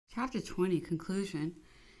Chapter 20, Conclusion.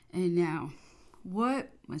 And now, what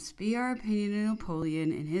must be our opinion of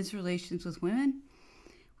Napoleon and his relations with women?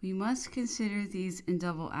 We must consider these in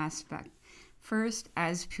double aspect. First,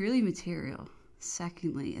 as purely material.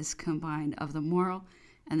 Secondly, as combined of the moral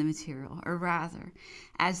and the material, or rather,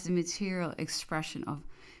 as the material expression of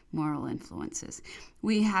moral influences.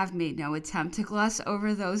 We have made no attempt to gloss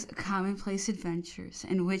over those commonplace adventures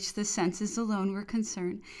in which the senses alone were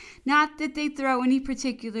concerned. Not that they throw any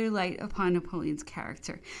particular light upon Napoleon's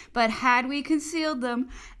character, but had we concealed them,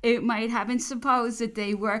 it might have been supposed that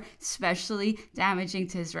they were specially damaging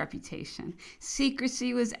to his reputation.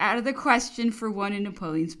 Secrecy was out of the question for one in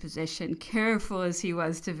Napoleon's position, careful as he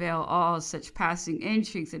was to veil all such passing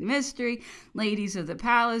intrigues and mystery. Ladies of the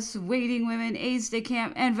palace, waiting women, aides de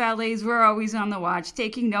camp, and valets were always on the watch,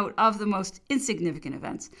 taking note of the most insignificant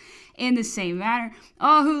events. In the same manner,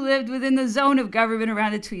 all who lived within the zone of government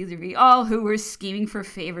around the Tuileries, all who were scheming for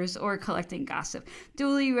favors or collecting gossip,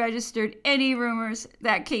 duly registered any rumors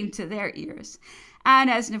that came to their ears. And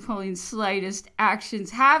as Napoleon's slightest actions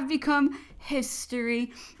have become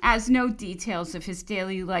history, as no details of his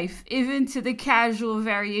daily life, even to the casual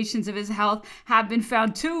variations of his health, have been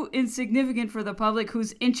found too insignificant for the public,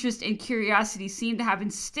 whose interest and curiosity seem to have been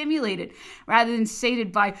stimulated rather than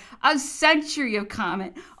sated by a century of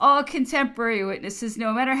comment, all contemporary witnesses,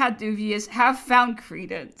 no matter how dubious, have found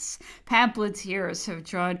credence. Pamphleteers have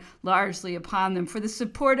drawn largely upon them for the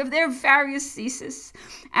support of their various theses,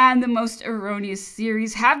 and the most erroneous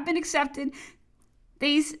theories have been accepted.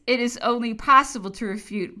 These it is only possible to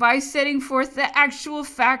refute by setting forth the actual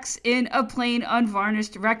facts in a plain,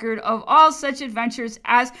 unvarnished record of all such adventures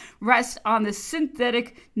as rest on the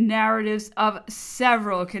synthetic narratives of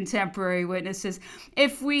several contemporary witnesses.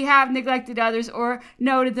 If we have neglected others or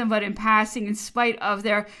noted them but in passing, in spite of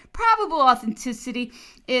their probable authenticity,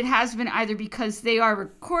 it has been either because they are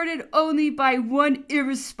recorded only by one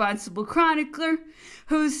irresponsible chronicler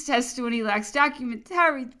whose testimony lacks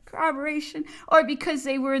documentary corroboration, or because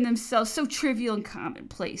they were in themselves so trivial and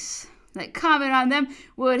commonplace that comment on them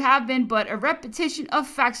would have been but a repetition of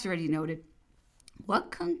facts already noted.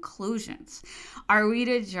 What conclusions are we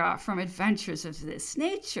to draw from adventures of this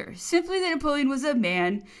nature? Simply that Napoleon was a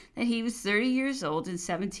man, that he was 30 years old in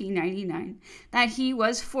 1799, that he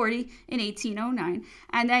was 40 in 1809,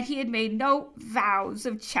 and that he had made no vows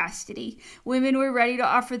of chastity. Women were ready to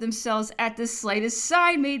offer themselves at the slightest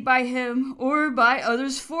sign made by him or by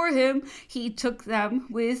others for him. He took them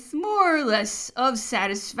with more or less of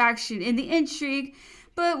satisfaction in the intrigue,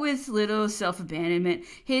 but with little self-abandonment.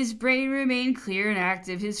 His brain remained clear and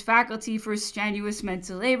active, his faculty for strenuous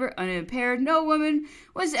mental labor unimpaired. No woman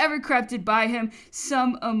was ever corrupted by him.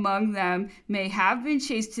 Some among them may have been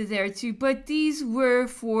chaste thereto, but these were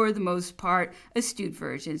for the most part astute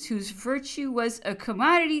virgins, whose virtue was a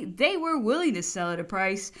commodity they were willing to sell at a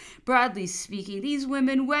price. Broadly speaking, these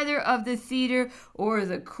women, whether of the theater or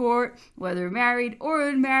the court, whether married or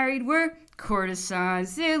unmarried, were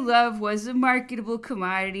courtesans. Their love was a marketable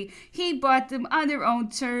commodity. He bought them on their own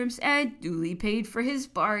terms and duly paid for his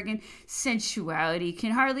bargain. Sensuality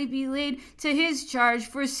can hardly be laid to his charge,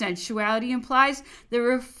 for sensuality implies the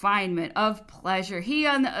refinement of pleasure. He,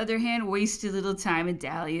 on the other hand, wasted little time in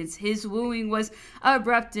dalliance. His wooing was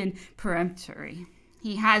abrupt and peremptory.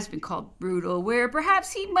 He has been called brutal, where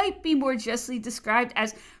perhaps he might be more justly described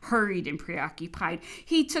as hurried and preoccupied.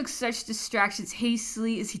 He took such distractions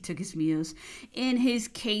hastily as he took his meals. In his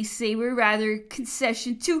case, they were rather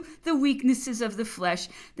concession to the weaknesses of the flesh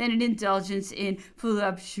than an indulgence in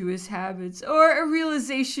voluptuous habits or a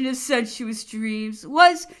realization of sensuous dreams.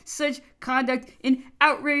 Was such conduct an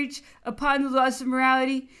outrage upon the laws of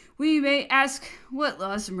morality? We may ask, what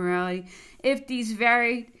laws of morality? If these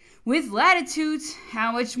varied with latitudes,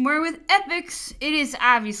 how much more with epochs? It is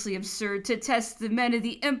obviously absurd to test the men of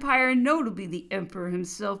the empire, and notably the emperor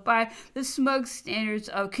himself, by the smug standards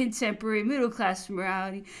of contemporary middle-class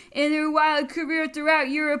morality. In their wild career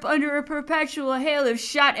throughout Europe under a perpetual hail of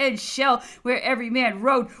shot and shell, where every man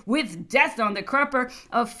rode with death on the crupper,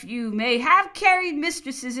 a few may have carried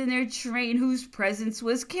mistresses in their train whose presence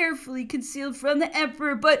was carefully concealed from the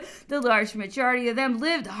emperor, but the large majority of them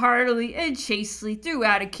lived heartily and chastely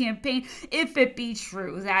throughout a campaign. If it be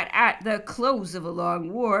true that at the close of a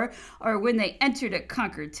long war, or when they entered a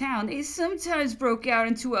conquered town, they sometimes broke out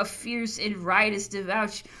into a fierce and riotous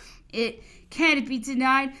debauch, It can't be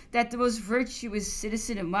denied that the most virtuous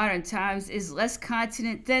citizen of modern times is less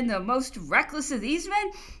continent than the most reckless of these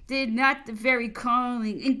men. Did not the very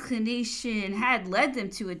calling inclination had led them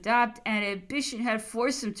to adopt, and ambition had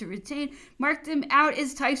forced them to retain, marked them out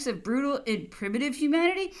as types of brutal and primitive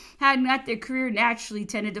humanity? Had not their career naturally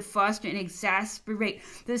tended to foster and exasperate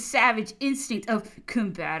the savage instinct of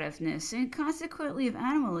combativeness, and consequently of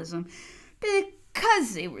animalism?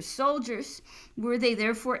 Because they were soldiers, were they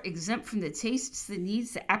therefore exempt from the tastes, the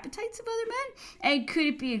needs, the appetites of other men? And could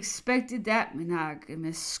it be expected that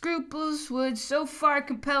monogamous scruples would so far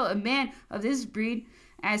compel a man of this breed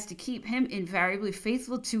as to keep him invariably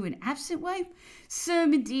faithful to an absent wife?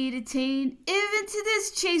 Some indeed attain even to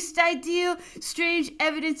this chaste ideal. Strange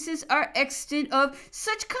evidences are extant of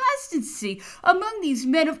such constancy among these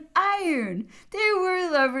men of iron. There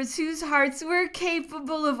were lovers whose hearts were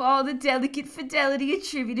capable of all the delicate fidelity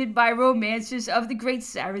attributed by romancers of the great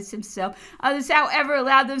Cyrus himself. Others, however,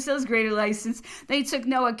 allowed themselves greater license. They took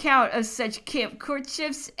no account of such camp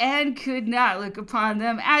courtships, and could not look upon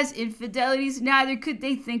them as infidelities. Neither could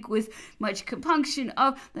they think with much compunction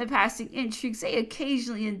of the passing intrigues they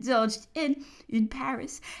occasionally indulged in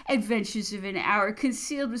Paris, adventures of an hour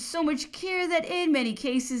concealed with so much care that in many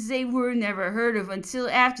cases they were never heard of until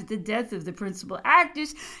after the death of the principal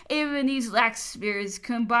actors. Even these lax spirits,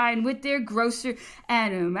 combined with their grosser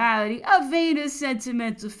animality, a vein of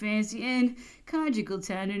sentimental fancy and conjugal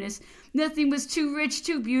tenderness. Nothing was too rich,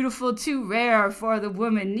 too beautiful, too rare for the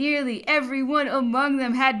woman. Nearly every one among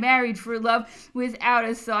them had married for love, without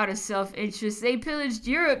a thought of self-interest. They pillaged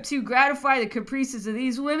Europe to gratify the caprices of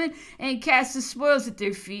these women and cast the spoils at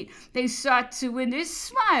their feet. They sought to win their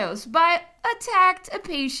smiles by a tact, a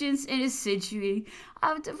patience, and assiduity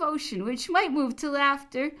of devotion which might move to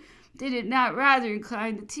laughter, did it not rather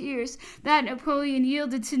incline to tears. That Napoleon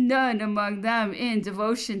yielded to none among them in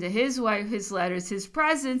devotion to his wife, his letters, his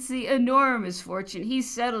presents, the enormous fortune he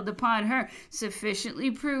settled upon her, sufficiently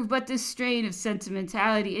proved, but the strain of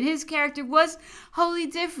sentimentality in his character was wholly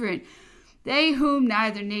different. They whom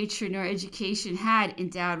neither nature nor education had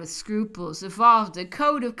endowed with scruples evolved a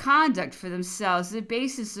code of conduct for themselves, the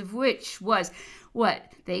basis of which was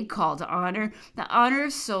what they called honor, the honor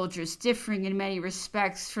of soldiers, differing in many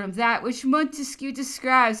respects from that which Montesquieu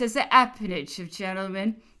describes as the appanage of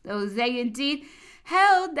gentlemen, though they indeed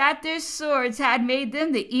held that their swords had made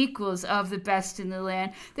them the equals of the best in the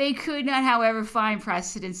land. They could not, however, find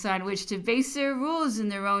precedents on which to base their rules in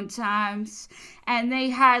their own times, and they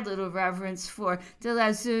had little reverence for de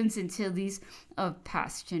Lauzun's until these of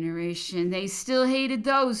past generation. They still hated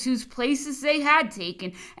those whose places they had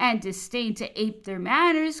taken, and disdained to ape their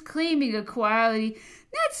manners, claiming equality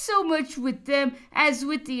not so much with them as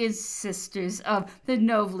with the ancestors of the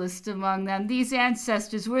noblest among them. These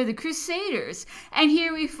ancestors were the Crusaders, and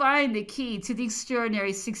here we find the key to the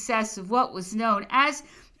extraordinary success of what was known as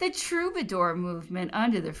the troubadour movement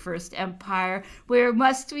under the First Empire. Where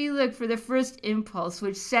must we look for the first impulse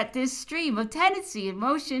which set this stream of tendency in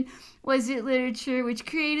motion? Was it literature which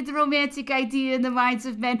created the romantic idea in the minds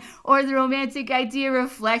of men, or the romantic idea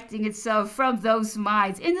reflecting itself from those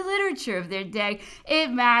minds in the literature of their day? It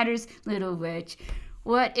matters little which.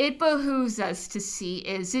 What it behooves us to see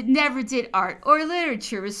is it never did art or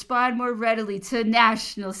literature respond more readily to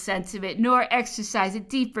national sentiment, nor exercise a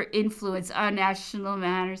deeper influence on national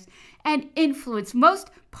manners, an influence most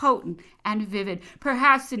potent and vivid,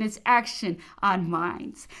 perhaps in its action on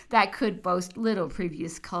minds that could boast little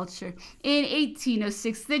previous culture. In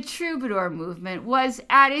 1806, the troubadour movement was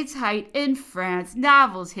at its height in France.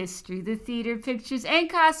 Novels, history, the theater, pictures, and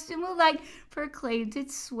costume alike proclaimed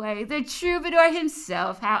its sway. The troubadour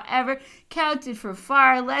himself, however, counted for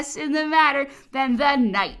far less in the matter than the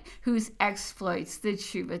knight whose exploits the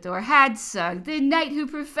troubadour had sung, the knight who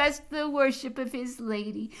professed the worship of his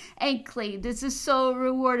lady and claimed as the sole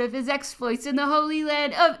reward of his exploits in the holy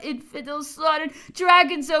land of infidels slaughtered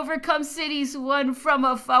dragons, overcome cities, won from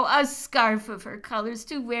a foe, a scarf of her colors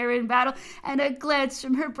to wear in battle, and a glance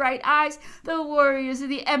from her bright eyes. The warriors of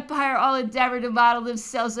the empire all endeavor to model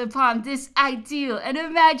themselves upon this ideal and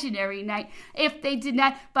imaginary knight. If they did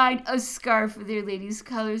not bind a scarf of their lady's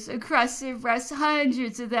colors across their breasts,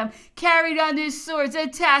 hundreds of them carried on their swords a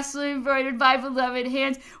tassel embroidered by beloved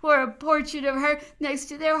hands, or a portrait of her next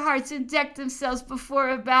to their hearts, and decked themselves before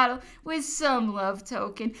a battle with some love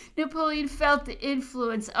token. Napoleon felt the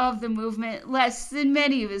influence of the movement less than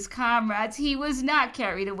many of his comrades. He was not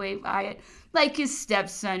carried away by it, like his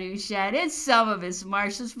stepson Eugene and some of his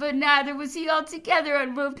marshals, but neither was he altogether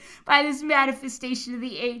unmoved by this manifestation of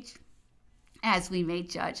the age, as we may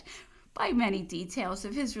judge by many details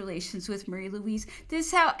of his relations with Marie Louise.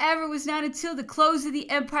 This, however, was not until the close of the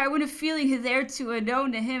empire, when a feeling hitherto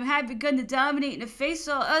unknown to him had begun to dominate and efface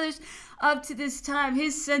all others. Up to this time,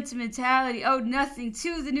 his sentimentality owed nothing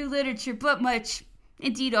to the new literature, but much,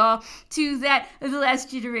 indeed all, to that of the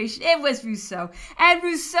last generation. It was Rousseau, and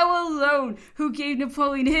Rousseau alone, who gave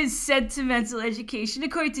Napoleon his sentimental education.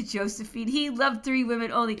 According to Josephine, he loved 3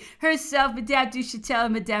 women only: herself, Madame du Châtel,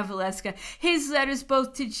 and Madame Valeska. His letters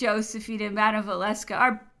both to Josephine and Madame Valeska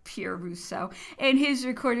are pure Rousseau. In his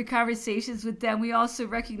recorded conversations with them, we also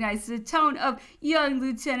recognize the tone of young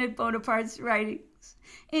Lieutenant Bonaparte's writing.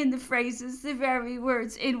 In the phrases, the very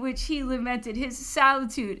words in which he lamented his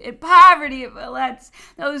solitude and poverty at Valence,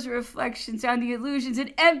 those reflections on the illusions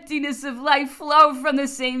and emptiness of life flow from the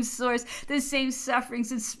same source. The same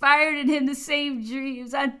sufferings inspired in him the same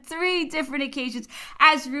dreams. On 3 different occasions,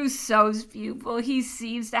 as Rousseau's pupil, he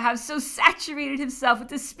seems to have so saturated himself with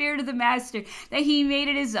the spirit of the master that he made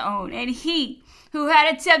it his own, and he, who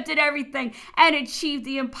had attempted everything and achieved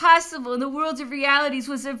the impossible in the world of realities,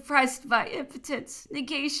 was impressed by impotence,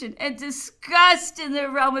 negation, and disgust in the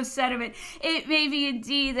realm of sentiment. It may be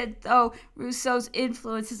indeed that though Rousseau's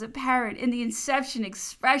influence is apparent in the inception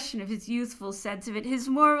expression of his youthful sentiment, his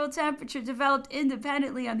moral temperature developed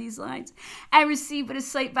independently on these lines and received but a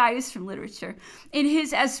slight bias from literature. In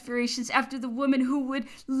his aspirations after the woman who would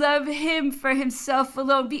love him for himself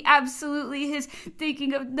alone, be absolutely his,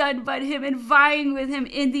 thinking of none but him, and vying with him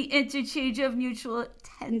in the interchange of mutual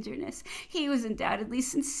tenderness, he was undoubtedly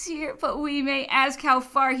sincere, but we may ask how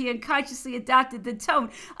far he unconsciously adopted the tone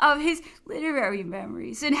of his literary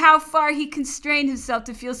memories, and how far he constrained himself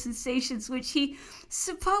to feel sensations which he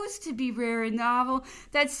supposed to be rare and novel.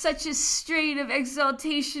 That such a strain of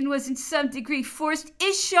exaltation was in some degree forced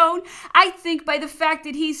is shown, I think, by the fact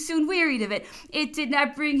that he soon wearied of it. It did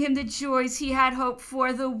not bring him the joys he had hoped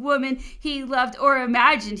for. The woman he loved, or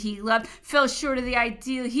imagined he loved, fell short of the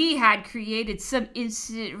ideal he had created. Some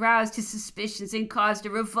incident roused his suspicions and caused a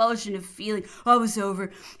revulsion of feeling. All was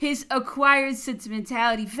over. His acquired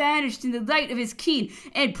sentimentality vanished in the light of his keen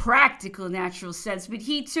and practical natural sense, but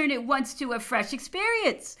he turned at once to a fresh experience,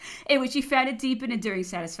 in which he found a deep and enduring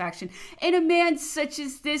satisfaction. In a man such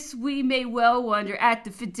as this, we may well wonder at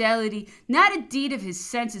the fidelity, not indeed of his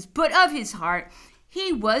senses, but of his heart.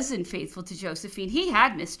 He was unfaithful to Josephine. He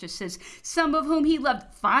had mistresses, some of whom he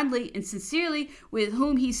loved fondly and sincerely, with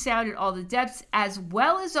whom he sounded all the depths as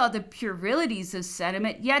well as all the puerilities of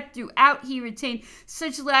sentiment, yet throughout he retained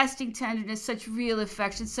such lasting tenderness, such real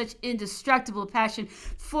affection, such indestructible passion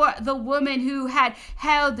for the woman who had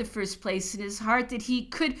held the first place in his heart, that he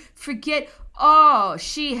could forget all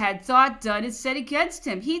she had thought, done, and said against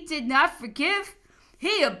him. He did not forgive.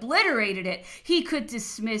 He obliterated it. He could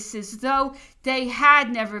dismiss as though they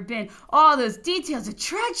had never been all those details of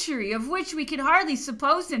treachery of which we can hardly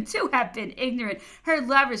suppose him to have been ignorant. Her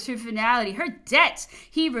lovers, her finality, her debts.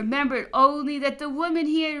 He remembered only that the woman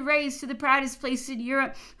he had raised to the proudest place in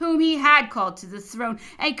Europe, whom he had called to the throne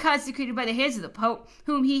and consecrated by the hands of the Pope,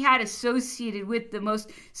 whom he had associated with the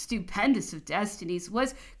most stupendous of destinies,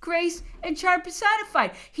 was grace and charm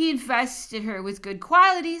personified. He invested her with good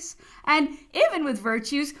qualities, and even with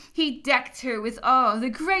virtues. He decked her with all the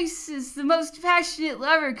graces the most passionate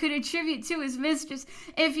lover could attribute to his mistress.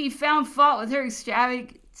 If he found fault with her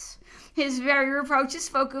extravagance, his very reproaches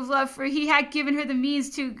spoke of love, for he had given her the means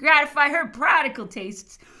to gratify her prodigal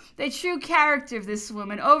tastes. The true character of this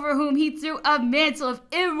woman, over whom he threw a mantle of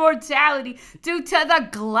immortality due to the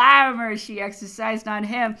glamour she exercised on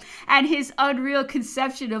him, and his unreal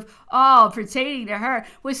conception of all pertaining to her,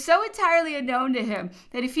 was so entirely unknown to him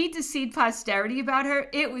that if he deceived posterity about her,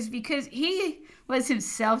 it was because he was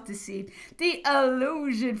himself deceived. The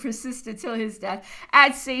illusion persisted till his death.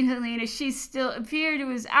 At St. Helena, she still appeared to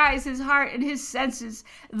his eyes, his heart, and his senses.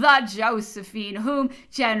 The Josephine, whom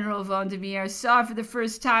General Vendemiaire saw for the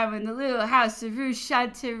first time in the little house of Rue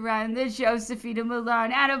Chanteran, the Josephine of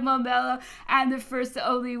Milan and of Mombello, and the first, the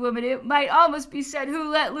only woman, it might almost be said, who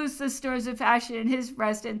let loose the storms of passion in his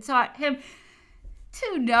breast and taught him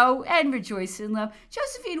to know and rejoice in love.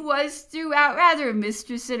 Josephine was throughout rather a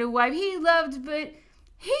mistress and a wife. He loved, but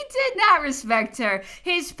he did not respect her.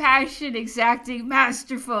 His passion, exacting,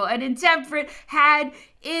 masterful, and intemperate, had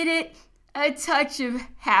in it a touch of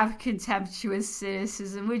half-contemptuous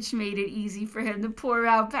cynicism, which made it easy for him to pour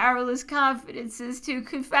out powerless confidences, to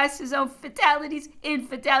confess his own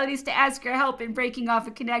infidelities, to ask her help in breaking off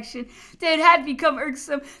a connection that had become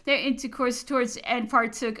irksome. Their intercourse towards the end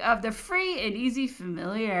partook of the free and easy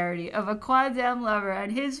familiarity of a quondam lover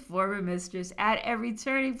and his former mistress. At every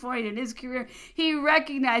turning point in his career, he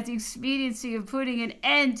recognized the expediency of putting an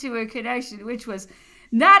end to a connection which was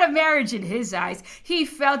not a marriage in his eyes. He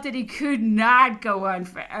felt that it could not go on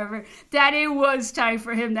forever, that it was time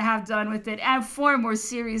for him to have done with it and form more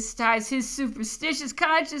serious ties. His superstitious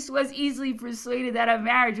conscience was easily persuaded that a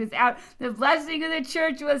marriage without the blessing of the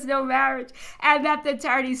church was no marriage, and that the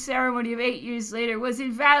tardy ceremony of 8 years later was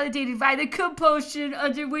invalidated by the compulsion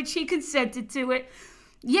under which he consented to it.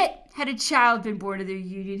 Yet, had a child been born of their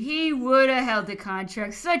union, he would have held the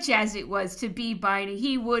contract, such as it was, to be binding.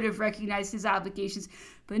 He would have recognized his obligations.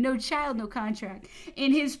 But no child, no contract.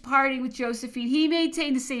 In his parting with Josephine, he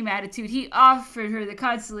maintained the same attitude. He offered her the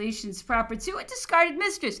consolations proper to a discarded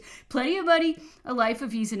mistress: plenty of money, a life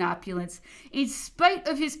of ease and opulence. In spite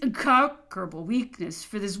of his unconquerable weakness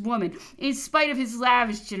for this woman, in spite of his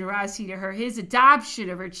lavish generosity to her, his adoption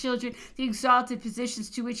of her children, the exalted positions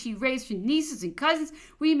to which he raised her nieces and cousins,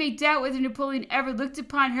 we may doubt whether Napoleon ever looked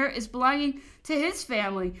upon her as belonging to his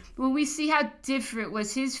family. When we see how different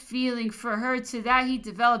was his feeling for her to that he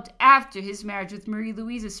developed after his marriage with Marie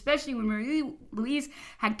Louise, especially when Marie Louise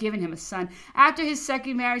had given him a son. After his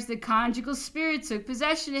second marriage, the conjugal spirit took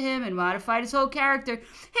possession of him and modified his whole character.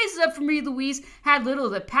 His love for Marie Louise had little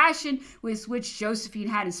of the passion with which Josephine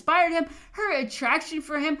had inspired him. Her attraction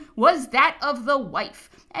for him was that of the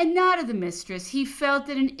wife, and not of the mistress. He felt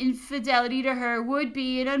that an infidelity to her would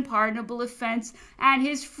be an unpardonable offense, and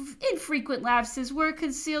his infrequent lapses were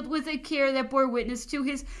concealed with a care that bore witness to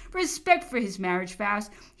his respect for his marriage vows.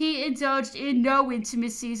 He indulged in no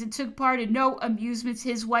intimacies and took part in no amusements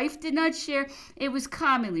his wife did not share. It was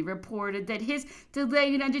commonly reported that his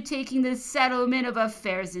delay in undertaking the settlement of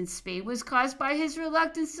affairs in Spain was caused by his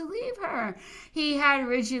reluctance to leave her. He had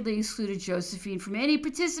rigidly excluded Josephine from any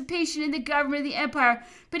participation in the government of the empire,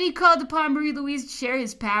 but he called upon Marie Louise to share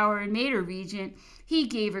his power and made her regent. He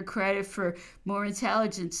gave her credit for more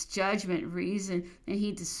intelligence, judgment, reason than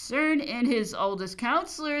he discerned in his oldest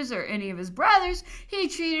counselors or any of his brothers. He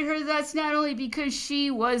treated her thus not only because she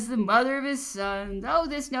was the mother of his son, though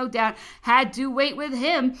this no doubt had due weight with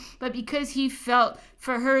him, but because he felt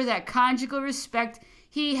for her that conjugal respect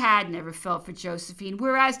he had never felt for Josephine,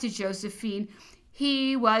 whereas to Josephine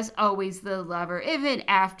he was always the lover. Even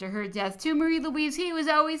after her death, to Marie Louise, he was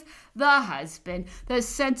always the husband. The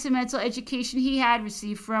sentimental education he had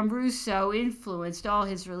received from Rousseau influenced all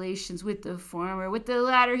his relations with the former. With the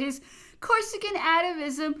latter, his Corsican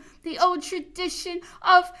atavism, the old tradition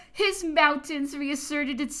of his mountains,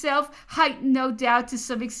 reasserted itself, heightened no doubt to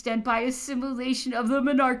some extent by assimilation of the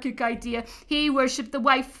monarchic idea. He worshipped the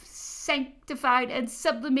wife, sanctified and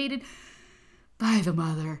sublimated by the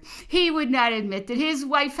mother. He would not admit that his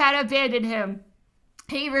wife had abandoned him.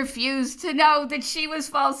 He refused to know that she was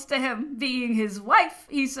false to him. Being his wife,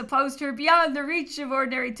 he supposed her beyond the reach of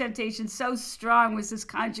ordinary temptation. So strong was his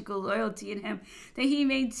conjugal loyalty in him that he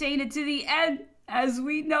maintained it to the end, as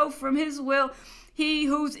we know from his will. He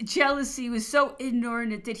whose jealousy was so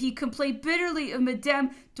inordinate that he complained bitterly of Madame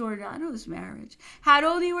d'Ornano's marriage, had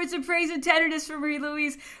only words of praise and tenderness for Marie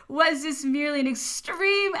Louise. Was this merely an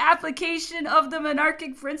extreme application of the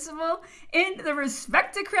monarchic principle in the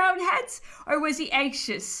respect to crowned heads, or was he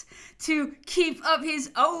anxious to keep up his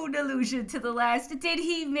own illusion to the last? Did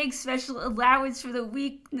he make special allowance for the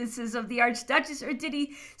weaknesses of the Archduchess, or did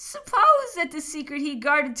he suppose that the secret he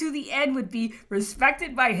guarded to the end would be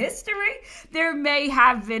respected by history? There may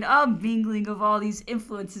have been a mingling of all these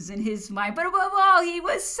influences in his mind, but above all, he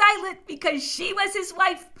was silent because she was his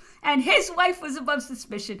wife, and his wife was above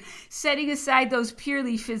suspicion. Setting aside those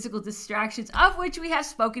purely physical distractions of which we have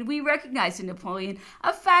spoken, we recognize in Napoleon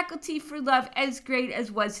a faculty for love as great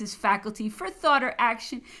as was his faculty for thought or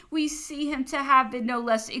action. We see him to have been no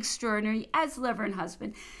less extraordinary as lover and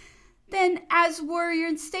husband than as warrior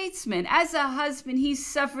and statesman. As a husband, he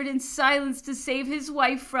suffered in silence to save his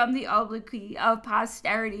wife from the obloquy of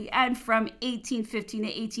posterity, and from 1815 to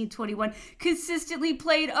 1821 consistently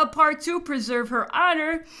played a part to preserve her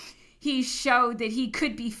honor. He showed that he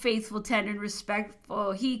could be faithful, tender, and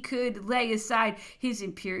respectful. He could lay aside his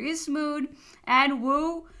imperious mood and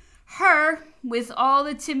woo her with all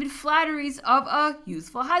the timid flatteries of a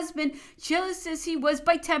youthful husband. Jealous as he was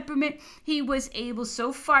by temperament, he was able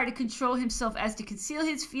so far to control himself as to conceal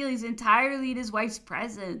his feelings entirely in his wife's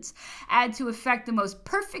presence, and to affect the most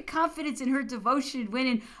perfect confidence in her devotion when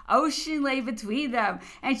an ocean lay between them,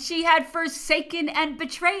 and she had forsaken and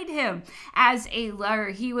betrayed him. As a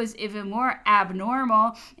lover, he was even more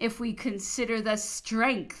abnormal if we consider the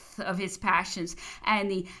strength of his passions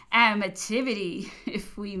and the amativity,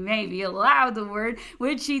 if we may be allowed the word,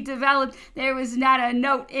 which he developed. There was not a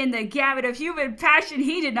note in the gamut of human passion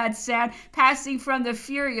he did not sound, passing from the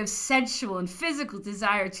fury of sensual and physical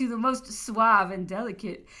desire to the most suave and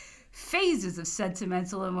delicate phases of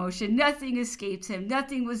sentimental emotion. Nothing escaped him.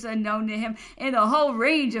 Nothing was unknown to him in the whole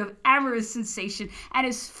range of amorous sensation. And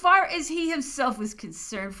as far as he himself was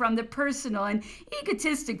concerned, from the personal and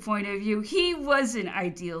egotistic point of view, he was an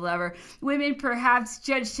ideal lover. Women perhaps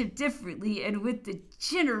judged him differently, and with the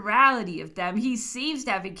generality of them, he seems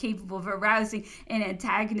to have been capable of arousing an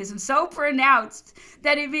antagonism so pronounced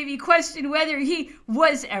that it may be questioned whether he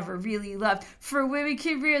was ever really loved. For women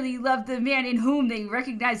can really love the man in whom they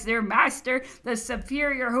recognize their master, the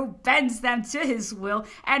superior who bends them to his will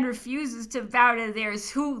and refuses to bow to theirs,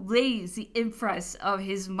 who lays the impress of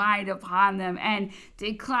his mind upon them and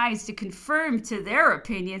declines to conform to their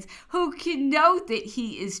opinions, who can know that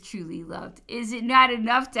he is truly loved. Is it not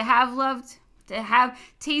enough to have loved? To have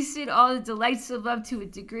tasted all the delights of love to a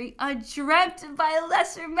degree undreamt by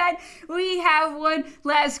lesser men? We have one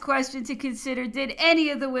last question to consider. Did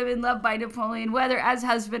any of the women loved by Napoleon, whether as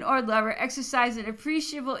husband or lover, exercise an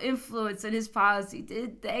appreciable influence on his policy?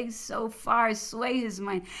 Did they so far sway his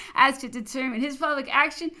mind as to determine his public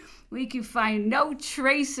action? We can find no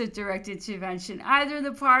trace of direct intervention, either on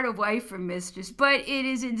the part of wife or mistress, but it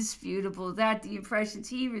is indisputable that the impressions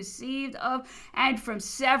he received of and from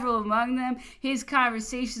several among them, his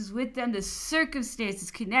conversations with them, the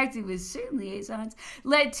circumstances connected with certain liaisons,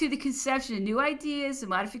 led to the conception of new ideas, the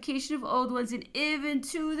modification of old ones, and even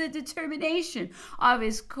to the determination of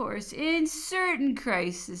his course in certain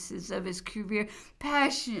crises of his career.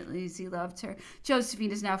 Passionately as he loved her,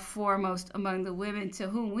 Josephine is now foremost among the women to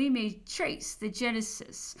whom we may trace the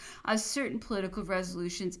genesis of certain political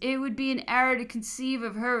resolutions. It would be an error to conceive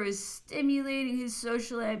of her as stimulating his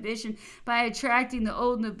social ambition by attracting the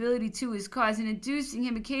old nobility to his cause and inducing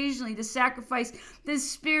him occasionally to sacrifice the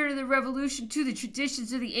spirit of the revolution to the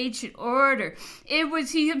traditions of the ancient order. It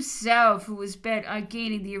was he himself who was bent on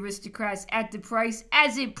gaining the aristocrats at the price,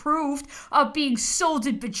 as it proved, of being sold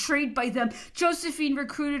and betrayed by them. Josephine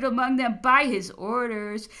recruited among them by his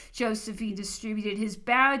orders. Josephine distributed his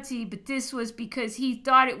bounty, but this was because he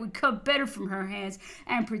thought it would come better from her hands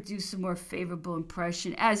and produce a more favorable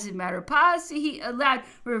impression. As a matter of policy, he allowed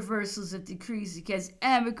reversals of decrees against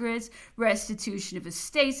emigrants, restitution of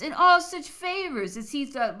estates, and all such favors as he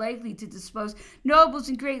thought likely to dispose nobles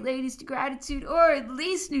and great ladies to gratitude, or at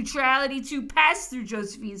least neutrality, to pass through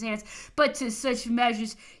Josephine's hands. But to such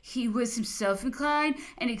measures he was himself inclined,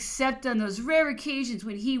 and except on those rare occasions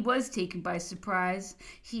when he was taken by surprise,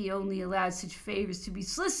 he only allowed such favors to be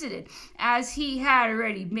solicited as he had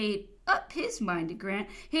already made up his mind to grant.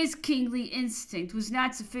 His kingly instinct was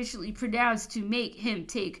not sufficiently pronounced to make him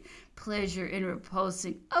take pleasure in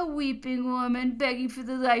repulsing a weeping woman begging for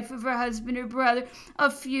the life of her husband or brother. A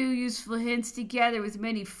few useful hints, together with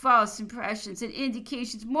many false impressions and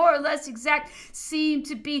indications more or less exact, seemed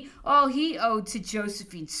to be all he owed to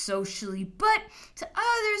Josephine socially. But to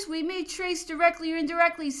others we may trace directly or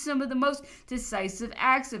indirectly some of the most decisive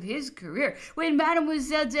acts of his career. When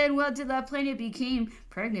Mademoiselle Denuel de la Plaine became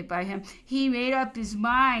pregnant by him, he made up his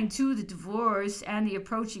mind to the divorce, and the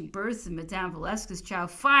approaching birth of Madame Valeska's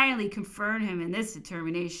child finally confirmed him in this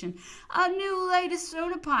determination. A new light is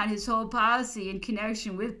thrown upon his whole policy in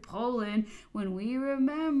connection with Poland when we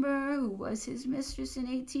remember who was his mistress in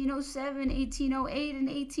 1807, 1808, and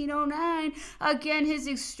 1809. Again, his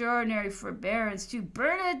extraordinary forbearance to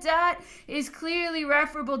Bernadette is clearly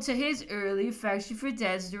referable to his early affection for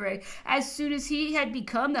Desiree. As soon as he had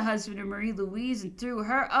become the husband of Marie Louise, and through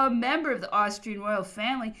her a member of the Austrian royal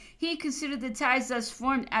family, he considered the ties thus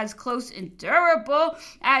formed as close and durable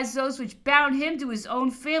as those which bound him to his own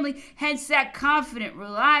family. Hence that confident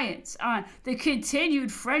reliance on the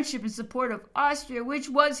continued friendship and support of Austria, which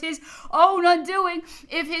was his own undoing,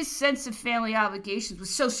 if his sense of family obligations was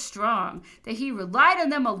so strong that he relied on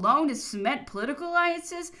them alone to cement political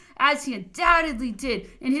alliances, as he undoubtedly did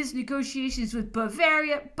in his negotiations with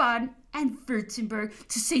Bavaria, Baden, and Württemberg,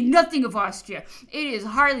 to say nothing of Austria. It is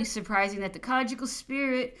hardly surprising that the conjugal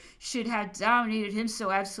spirit should have dominated him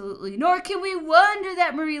so absolutely, nor can we wonder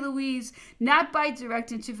that Marie Louise, not by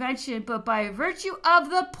direct intervention, but by virtue of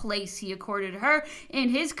the place he accorded her in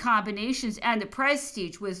his combinations and the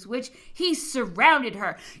prestige with which he surrounded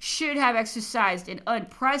her, should have exercised an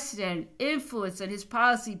unprecedented influence on his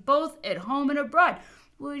policy both at home and abroad.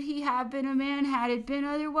 Would he have been a man had it been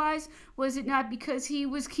otherwise? Was it not because he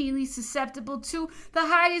was keenly susceptible to the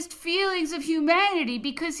highest feelings of humanity,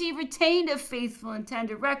 because he retained a faithful and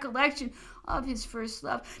tender recollection of his first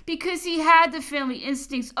love, because he had the family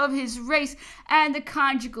instincts of his race and the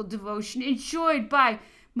conjugal devotion enjoyed by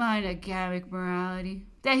monogamic morality,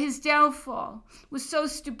 that his downfall was so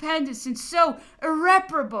stupendous and so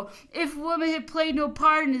irreparable? If woman had played no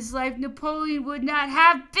part in his life, Napoleon would not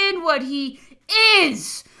have been what he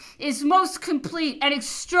is. is most complete and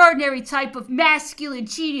extraordinary type of masculine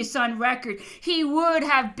genius on record. He would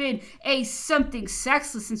have been a something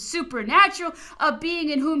sexless and supernatural, a being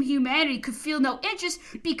in whom humanity could feel no interest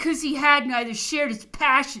because he had neither shared its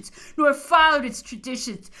passions nor followed its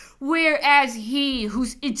traditions, whereas he,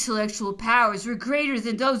 whose intellectual powers were greater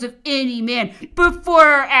than those of any man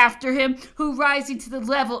before or after him, who rising to the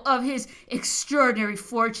level of his extraordinary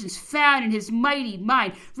fortunes found in his mighty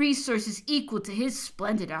mind resources equal to his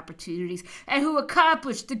splendid opportunities, and who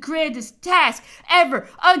accomplished the grandest task ever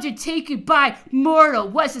undertaken by mortal,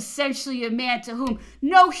 was essentially a man to whom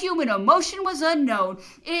no human emotion was unknown.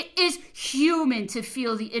 It is human to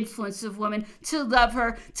feel the influence of woman, to love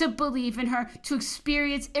her, to believe in her, to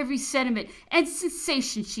experience every sentiment and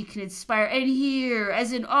sensation she can inspire. And here,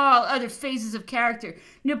 as in all other phases of character,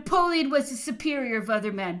 Napoleon was the superior of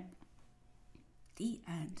other men. The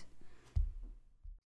end.